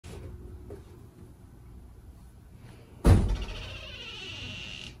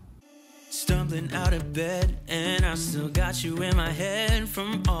stumbling out of bed, and I still got you in my head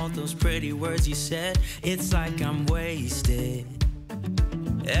from all those pretty words you said. It's like I'm wasted.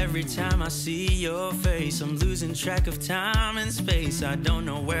 Every time I see your face, I'm losing track of time and space. I don't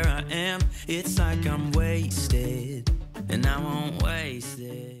know where I am. It's like I'm wasted, and I won't waste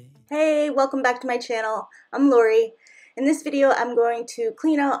it. Hey, welcome back to my channel. I'm Lori. In this video, I'm going to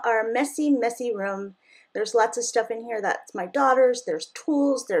clean out our messy room. There's lots of stuff in here that's my daughter's. There's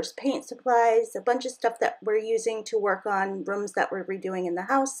tools, there's paint supplies, a bunch of stuff that we're using to work on rooms that we're redoing in the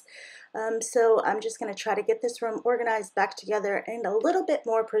house. So I'm just going to try to get this room organized back together and a little bit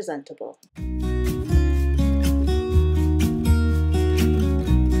more presentable.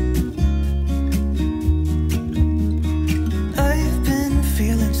 I've been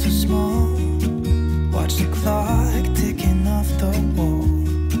feeling so small. Watch the clock ticking off the wall.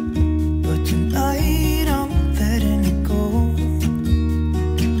 But tonight I'm letting it go.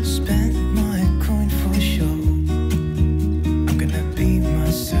 Spend my coin for sure. I'm gonna be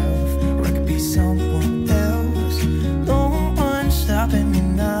myself, or I could be someone else. No one's stopping me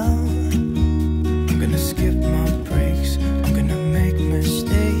now. I'm gonna skip my breaks. I'm gonna make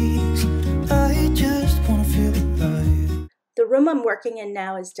mistakes. I just wanna feel alive. The room I'm working in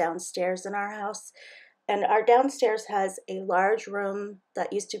now is downstairs in our house. And our downstairs has a large room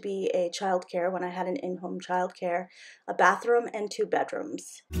that used to be a childcare when I had an in-home childcare, a bathroom, and 2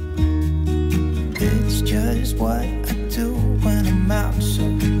 bedrooms. It's just what I do when I'm out, so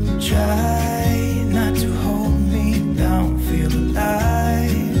try not to hold me down. Feel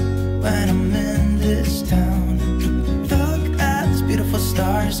alive when I'm in this town. Look at these beautiful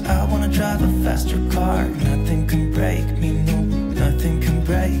stars. I wanna drive a faster car. Nothing can break me, no, nothing can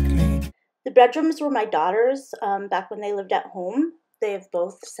break me. The bedrooms were my daughter's back when they lived at home. They have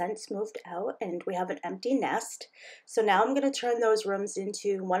both since moved out, and we have an empty nest. So now I'm going to turn those rooms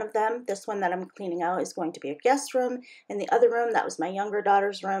into one of them. This one that I'm cleaning out is going to be a guest room, and the other room, that was my younger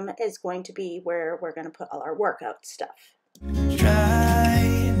daughter's room, is going to be where we're going to put all our workout stuff.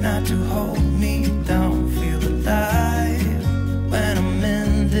 Try not to hold me down, feel alive when I'm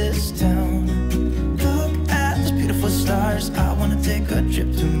in this town. Look at these beautiful stars. I wanna take a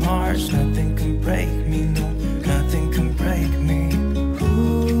trip to Mars. Nothing can break me, no, nothing can break me.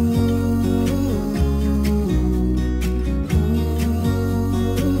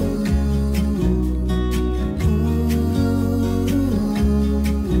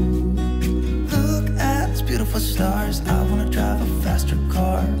 Look at these beautiful stars. I wanna drive a faster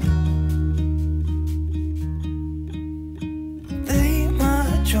car. Lay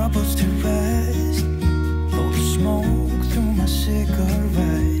my troubles to rest. Blow the smoke through my cigarette.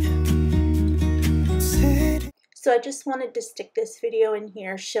 So I just wanted to stick this video in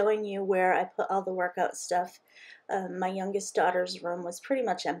here showing you where I put all the workout stuff. My youngest daughter's room was pretty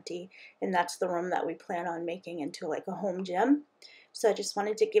much empty, and that's the room that we plan on making into like a home gym. So I just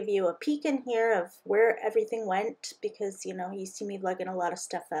wanted to give you a peek in here of where everything went, because you know, you see me lugging a lot of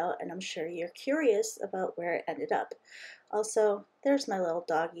stuff out, and I'm sure you're curious about where it ended up. Also, there's my little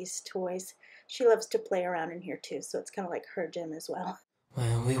doggy's toys. She loves to play around in here too, so it's kind of like her gym as well.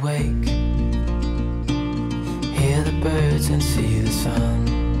 When we wake, hear the birds and see the sun.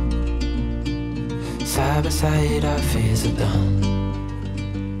 Side by side our fears are done.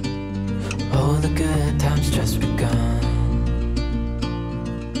 Oh, the good times just begun.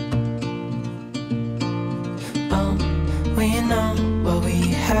 We know what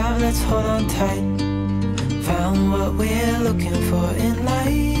we have, let's hold on tight. Found what we're looking for in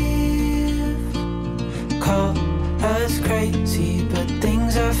life. Call us crazy, but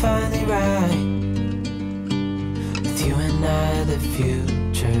things are finally right. With you and I, the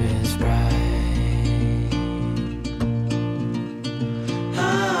future is bright.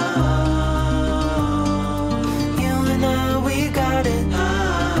 You and I, we got it.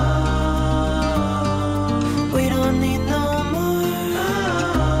 We don't need no more.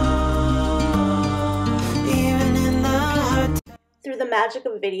 Even in the hard. Through the magic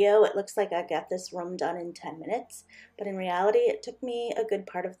of video, it looks like I got this room done in 10 minutes, but in reality, it took me a good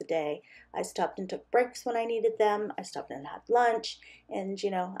part of the day. I stopped and took breaks when I needed them. I stopped and had lunch, and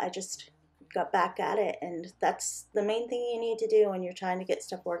you know, I just got back at it, and that's the main thing you need to do when you're trying to get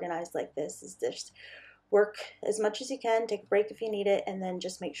stuff organized like this, is just work as much as you can, take a break if you need it, and then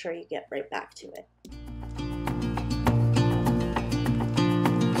just make sure you get right back to it.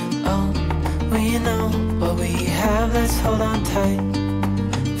 Oh, we know what we have, let's hold on tight.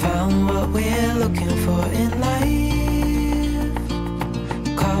 Found what we're looking for in life.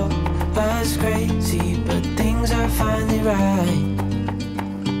 Call us crazy, but things are finally right.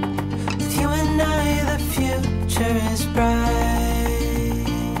 With you and I, the future is bright.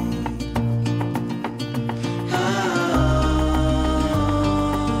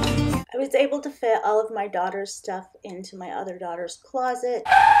 able to fit all of my daughter's stuff into my other daughter's closet.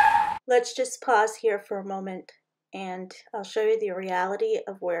 Let's just pause here for a moment and I'll show you the reality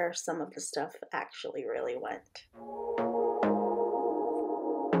of where some of the stuff actually really went.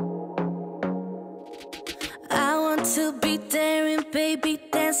 I want to be daring, baby,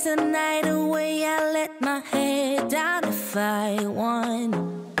 dance the night away. I let my head down if I want.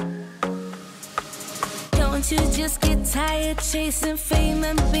 Don't you just get tired chasing fame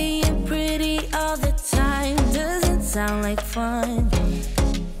and being pretty all the time? Doesn't sound like fun.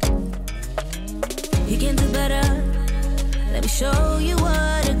 You can do better. Let me show you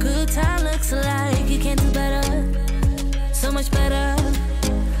what a good time looks like. You can do better, so much better.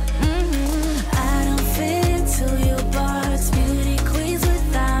 I don't fit into your box, beauty queens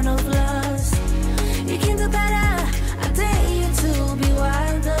without no flaws. You can do better. I dare you to be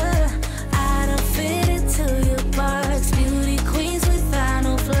wilder. I don't fit into your box, beauty queens without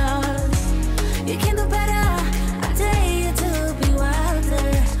no flaws. You can do better. I dare you to be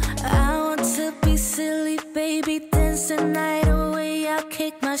wilder. I want to be silly, baby, dance the night away. I'll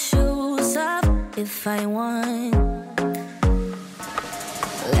kick my shoes off if I want.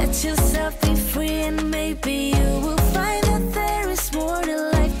 Let yourself be free and maybe you will find that there is more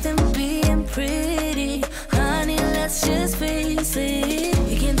to life than being pretty. Honey, let's just face it.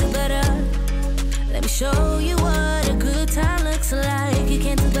 You can do better. Let me show you what a good time looks like. You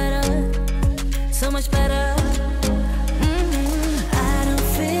can do better, so much better. I don't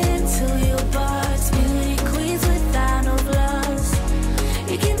fit into your box, beauty queens without no flaws.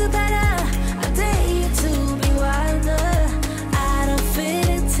 You can do better. I dare you to be wilder. I don't fit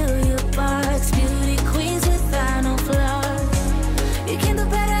into your box, beauty queens without no flaws. You can do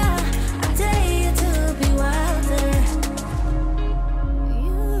better. I dare you to be wilder.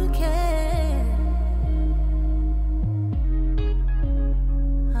 You can.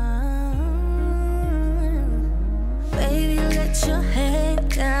 Baby, let your head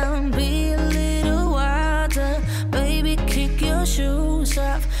down, be a little wilder. Baby, kick your shoes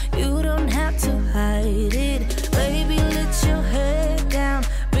off. You don't have to hide it. Baby, let your head down,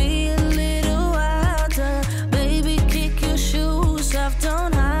 be a little wilder. Baby, kick your shoes off,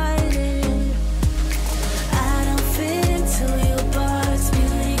 don't hide it. I don't fit into your box,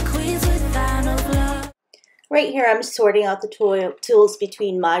 beauty queens without no flaws. Right here I'm sorting out the tools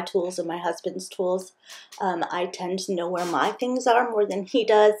between my tools and my husband's tools. I tend to know where my things are more than he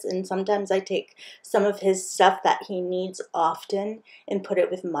does, and sometimes I take some of his stuff that he needs often and put it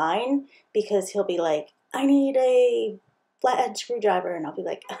with mine because he'll be like, I need a flathead screwdriver, and I'll be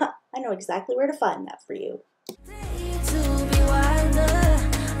like, I know exactly where to find that for you.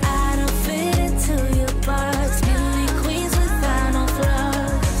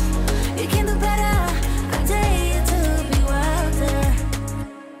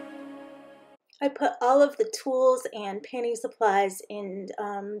 I put all of the tools and painting supplies in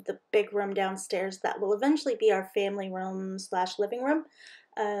the big room downstairs that will eventually be our family room / living room.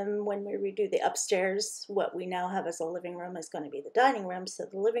 When we redo the upstairs, what we now have as a living room is going to be the dining room. So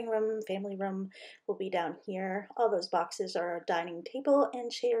the living room, family room will be down here. All those boxes are a dining table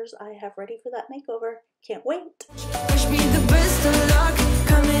and chairs I have ready for that makeover. Can't wait. Wish me the best of luck,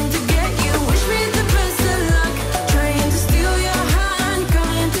 coming to get you. Wish me the best of luck, trying to steal your hand,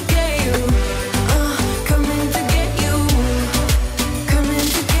 coming to get you. Coming to get you, coming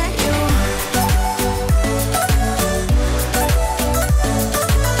to get you.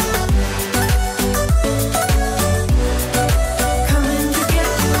 Coming to get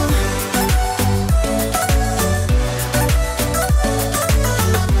you.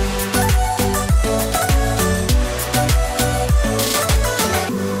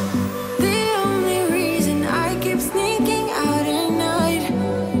 The only reason I keep sneaking out at night,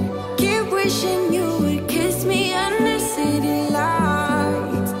 keep wishing you would kiss me under city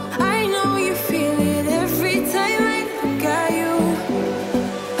lights. I know you feel it every time I look at you.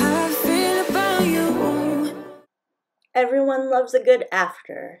 How I feel about you. Everyone loves a good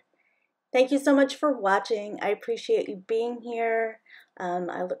after. Thank you so much for watching. I appreciate you being here.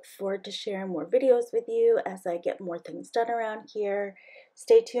 I look forward to sharing more videos with you as I get more things done around here.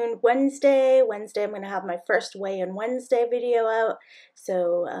 Stay tuned Wednesday. Wednesday I'm going to have my first Weigh-In Wednesday video out.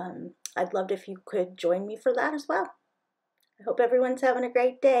 So I'd love it if you could join me for that as well. I hope everyone's having a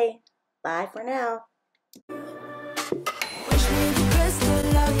great day. Bye for now.